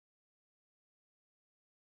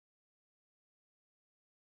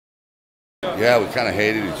Yeah, we kind of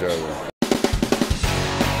hated each other.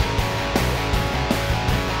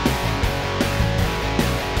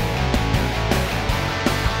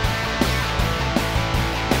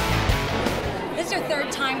 This is your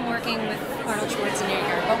third time working with Arnold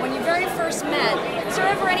Schwarzenegger, but when you very first met, was there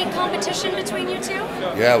ever any competition between you two?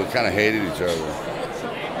 Yeah, we kind of hated each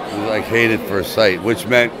other. We like hated first sight, which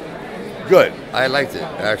meant good. I liked it,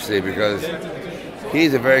 actually, because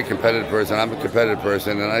he's a very competitive person. I'm a competitive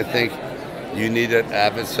person, and I think you need an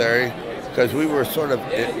adversary, because we were sort of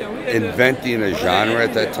inventing a genre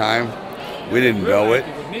at that time. We didn't know it,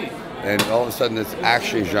 and all of a sudden this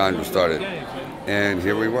action genre started, and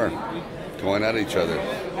here we were, going at each other,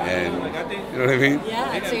 and you know what I mean?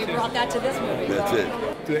 Yeah, and so you brought that to this movie. That's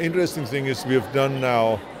it. The interesting thing is we have done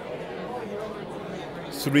now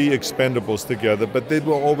 3 Expendables together, but they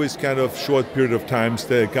were always kind of short period of times.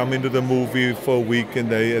 They come into the movie for a week and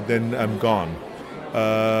then I'm gone.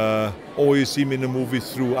 Or you see me in the movie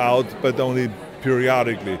throughout, but only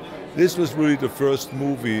periodically. This was really the first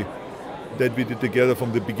movie that we did together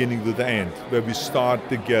from the beginning to the end, where we start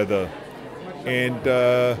together. And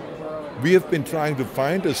we have been trying to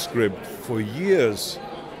find a script for years,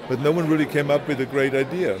 but no one really came up with a great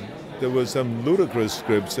idea. There were some ludicrous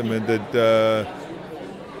scripts, I mean, that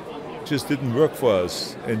just didn't work for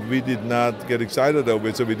us, and we did not get excited over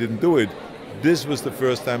it, so we didn't do it. This was the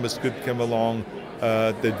first time a script came along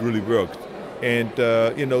that really worked. And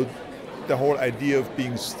you know, the whole idea of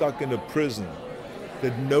being stuck in a prison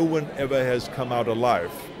that no one ever has come out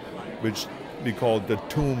alive, which we call the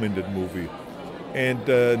tomb in that movie. And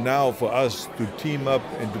now for us to team up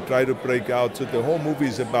and to try to break out, so the whole movie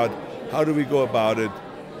is about how do we go about it,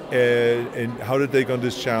 and how to take on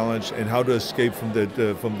this challenge, and how to escape from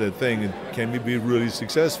that thing, and can we be really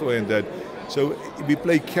successful in that? So we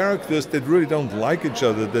play characters that really don't like each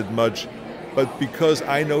other that much, but because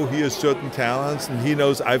I know he has certain talents and he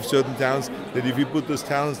knows I have certain talents, that if we put those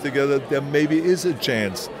talents together, there maybe is a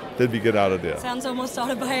chance that we get out of there. Sounds almost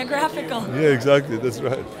autobiographical. Yeah, exactly, that's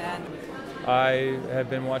right. I have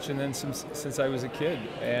been watching them since I was a kid,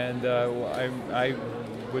 and I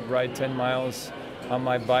would ride 10 miles on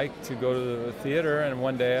my bike to go to the theater, and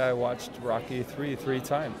one day I watched Rocky 3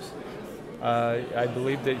 times. I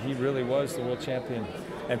believed that he really was the world champion.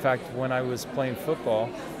 In fact, when I was playing football,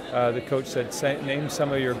 the coach said, name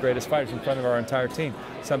some of your greatest fighters in front of our entire team.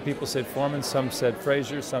 Some people said Foreman, some said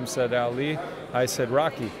Frazier, some said Ali. I said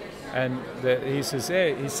Rocky. And he says,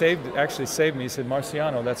 hey, he actually saved me. He said,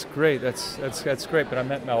 Marciano, that's great, that's great, but I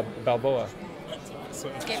meant Balboa.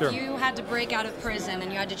 If you had to break out of prison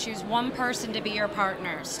and you had to choose one person to be your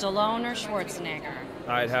partner, Stallone or Schwarzenegger?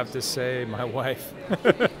 I'd have to say my wife.